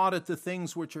look not at the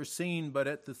things which are seen, but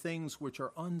at the things which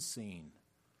are unseen.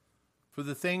 For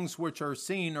the things which are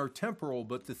seen are temporal,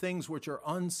 but the things which are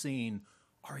unseen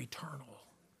are eternal,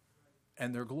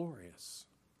 and they're glorious.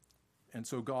 And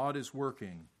so God is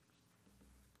working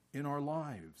in our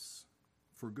lives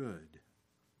for good.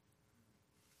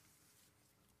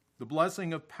 The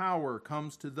blessing of power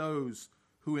comes to those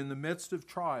who in the midst of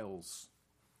trials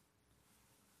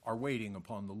are waiting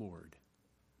upon the Lord.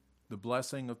 The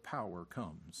blessing of power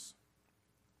comes.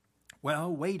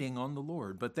 Well, waiting on the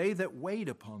Lord. But they that wait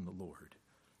upon the Lord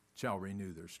shall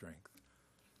renew their strength.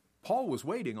 Paul was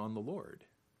waiting on the Lord.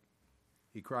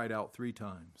 He cried out 3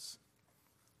 times.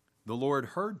 The Lord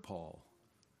heard Paul,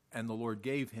 and the Lord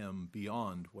gave him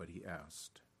beyond what he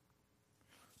asked.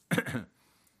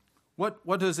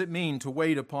 What does it mean to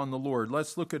wait upon the Lord?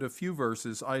 Let's look at a few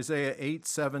verses. Isaiah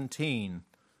 8:17.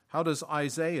 How does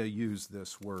Isaiah use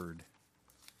this word?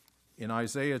 In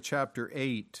Isaiah chapter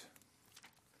 8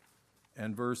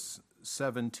 and verse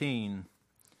 17,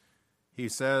 he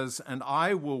says, "And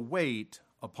I will wait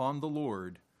upon the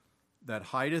Lord that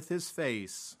hideth his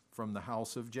face from the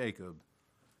house of Jacob,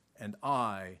 and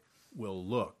I will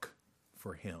look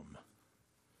for him."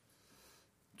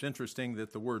 It's interesting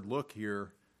that the word look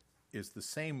here is the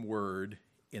same word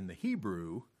in the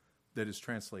Hebrew that is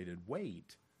translated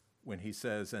wait when he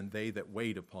says, "and they that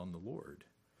wait upon the Lord."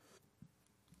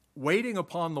 Waiting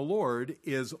upon the Lord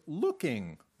is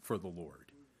looking for the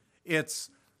Lord. It's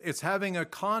having a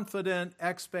confident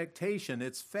expectation.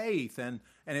 It's faith and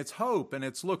it's hope, and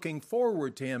it's looking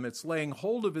forward to him. It's laying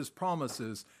hold of his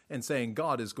promises and saying,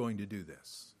 God is going to do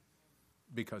this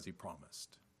because he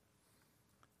promised.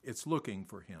 It's looking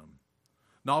for him.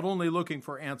 Not only looking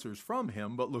for answers from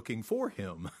him, but looking for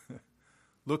him.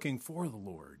 Looking for the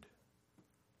Lord.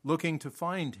 Looking to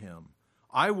find him.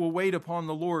 I will wait upon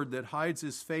the Lord that hides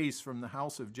his face from the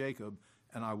house of Jacob,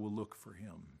 and I will look for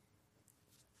him.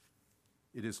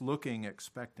 It is looking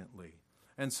expectantly.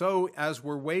 And so, as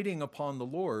we're waiting upon the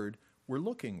Lord, we're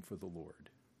looking for the Lord.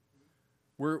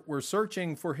 We're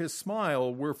searching for his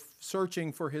smile. We're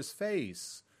searching for his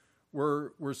face.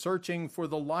 We're searching for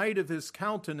the light of his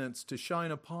countenance to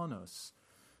shine upon us.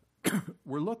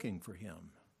 We're looking for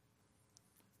him.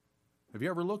 Have you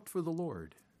ever looked for the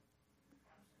Lord?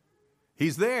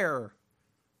 He's there,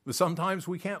 but sometimes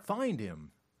we can't find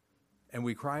him. And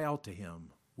we cry out to him.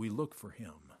 We look for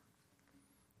him.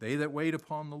 They that wait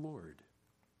upon the Lord.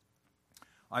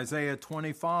 Isaiah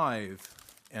 25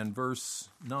 and verse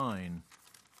 9.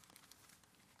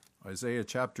 Isaiah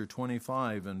chapter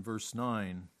 25 and verse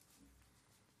 9.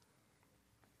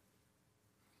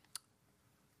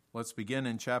 Let's begin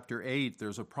in chapter 8.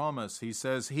 There's a promise. He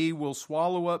says, he will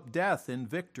swallow up death in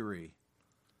victory.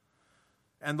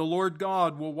 And the Lord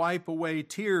God will wipe away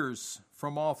tears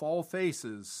from off all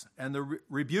faces, and the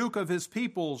rebuke of his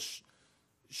people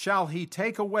shall he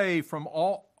take away from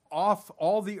off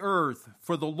all the earth,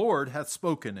 for the Lord hath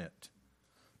spoken it.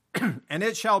 And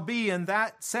it shall be in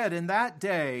that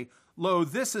day, lo,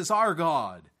 this is our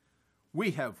God. We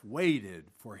have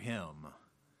waited for him,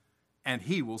 and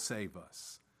he will save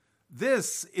us.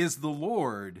 This is the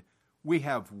Lord. We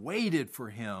have waited for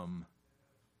him.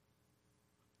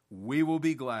 We will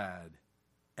be glad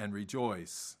and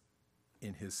rejoice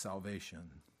in his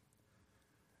salvation.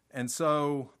 And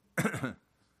so,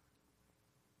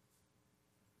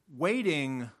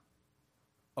 waiting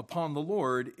upon the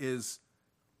Lord is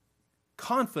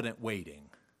confident waiting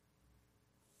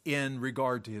in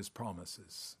regard to his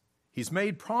promises. He's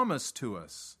made promise to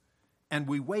us, and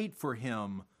we wait for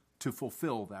him to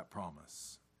fulfill that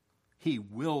promise. He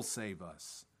will save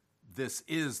us. This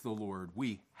is the Lord.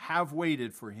 We have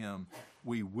waited for him.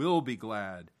 We will be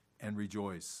glad and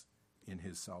rejoice in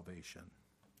his salvation.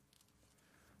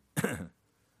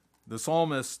 The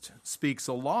psalmist speaks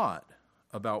a lot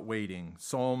about waiting.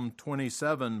 Psalm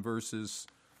 27, verses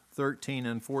 13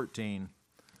 and 14.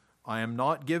 I am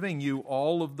not giving you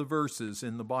all of the verses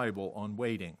in the Bible on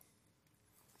waiting,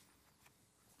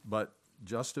 but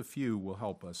just a few will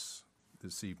help us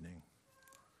this evening.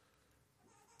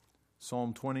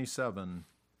 Psalm 27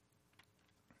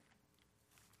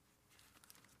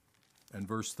 and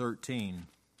verse 13.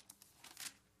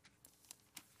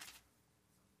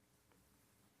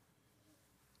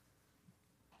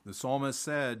 The psalmist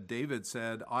said, David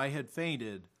said, I had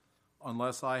fainted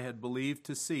unless I had believed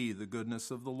to see the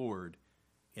goodness of the Lord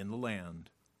in the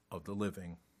land of the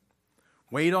living.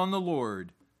 Wait on the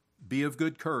Lord, be of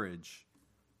good courage,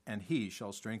 and he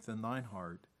shall strengthen thine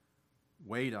heart.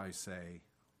 Wait, I say,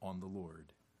 on the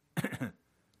Lord.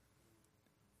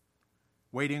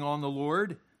 Waiting on the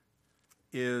Lord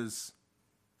is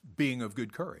being of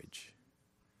good courage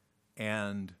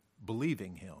and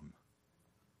believing him.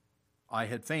 I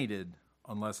had fainted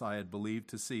unless I had believed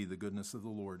to see the goodness of the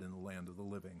Lord in the land of the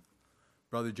living.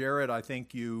 Brother Jared, I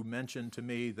think you mentioned to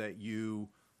me that you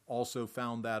also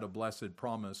found that a blessed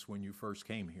promise when you first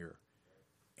came here.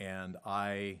 And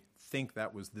I think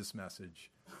that was this message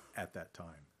at that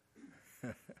time.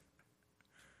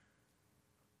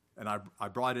 And I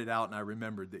brought it out and I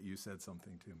remembered that you said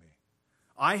something to me.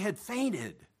 I had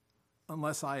fainted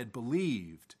unless I had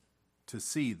believed to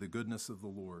see the goodness of the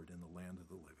Lord in the land of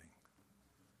the living.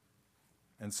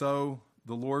 And so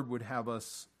the Lord would have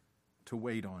us to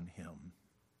wait on him.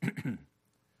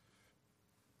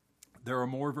 There are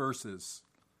more verses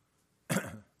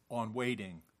on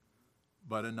waiting,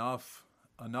 but enough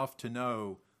to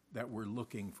know that we're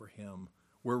looking for him.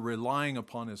 We're relying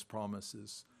upon his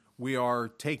promises. We are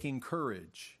taking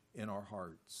courage in our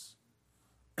hearts.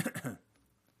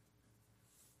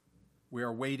 We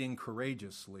are waiting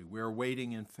courageously. We are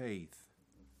waiting in faith.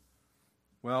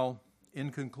 Well,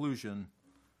 in conclusion,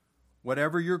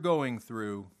 whatever you're going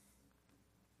through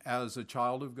as a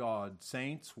child of God,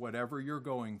 saints, whatever you're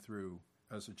going through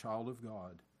as a child of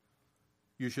God,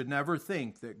 you should never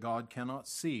think that God cannot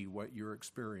see what you're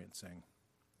experiencing.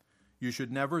 You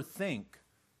should never think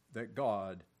that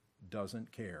God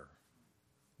doesn't care,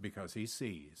 because he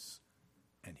sees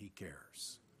and he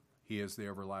cares. He is the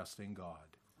everlasting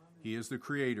God. He is the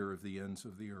creator of the ends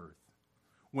of the earth.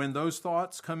 When those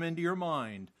thoughts come into your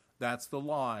mind, that's the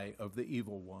lie of the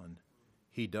evil one.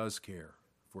 He does care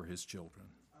for his children.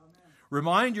 Amen.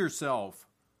 Remind yourself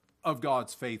of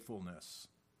God's faithfulness.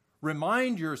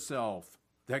 Remind yourself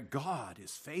that God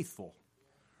is faithful.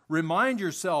 Remind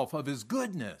yourself of his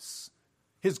goodness.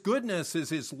 His goodness is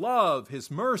his love,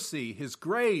 his mercy, his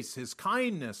grace, his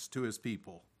kindness to his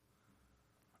people.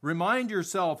 Remind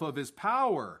yourself of his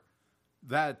power,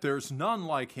 that there's none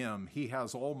like him. He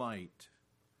has all might.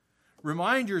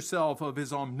 Remind yourself of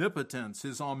his omnipotence,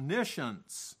 his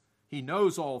omniscience. He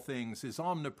knows all things, his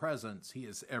omnipresence. He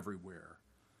is everywhere.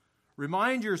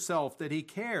 Remind yourself that he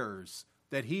cares,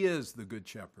 that he is the good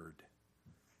shepherd.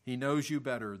 He knows you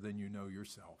better than you know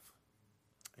yourself.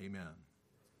 Amen.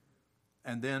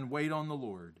 And then wait on the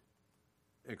Lord.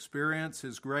 Experience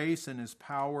his grace and his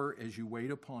power as you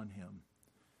wait upon him.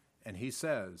 And he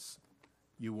says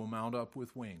You will mount up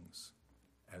with wings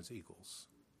as eagles.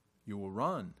 You will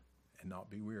run and not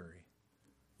be weary.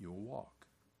 You will walk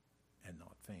and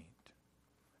not faint.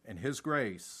 And his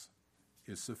grace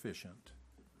is sufficient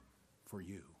for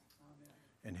you. Amen.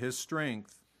 And his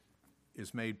strength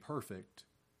is made perfect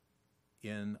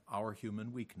in our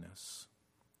human weakness.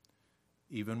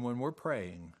 Even when we're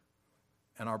praying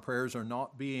and our prayers are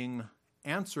not being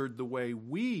answered the way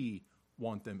we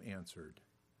want them answered,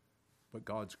 but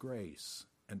God's grace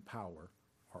and power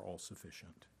are all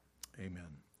sufficient.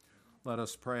 Amen. Let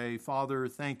us pray. Father,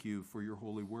 thank you for your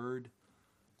holy word.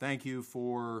 Thank you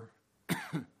for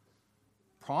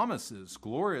promises,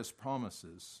 glorious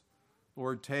promises.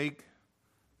 Lord, take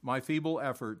my feeble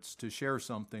efforts to share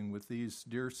something with these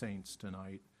dear saints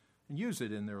tonight and use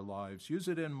it in their lives. Use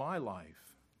it in my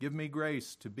life. Give me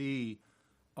grace to be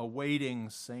a waiting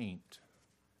saint,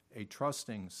 a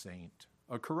trusting saint,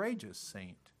 a courageous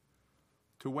saint,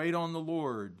 to wait on the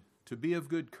Lord, to be of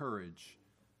good courage,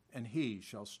 and he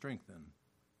shall strengthen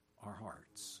our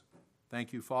hearts.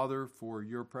 Thank you, Father, for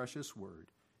your precious word.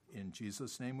 In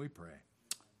Jesus' name we pray.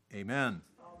 Amen.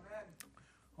 Amen.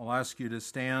 I'll ask you to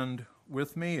stand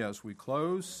with me as we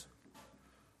close.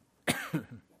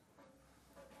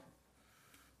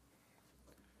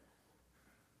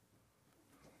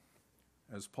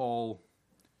 As Paul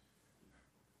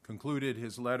concluded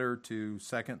his letter to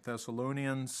 2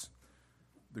 Thessalonians,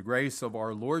 the grace of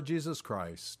our Lord Jesus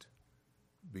Christ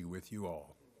be with you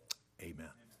all. Amen.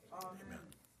 Amen. Amen.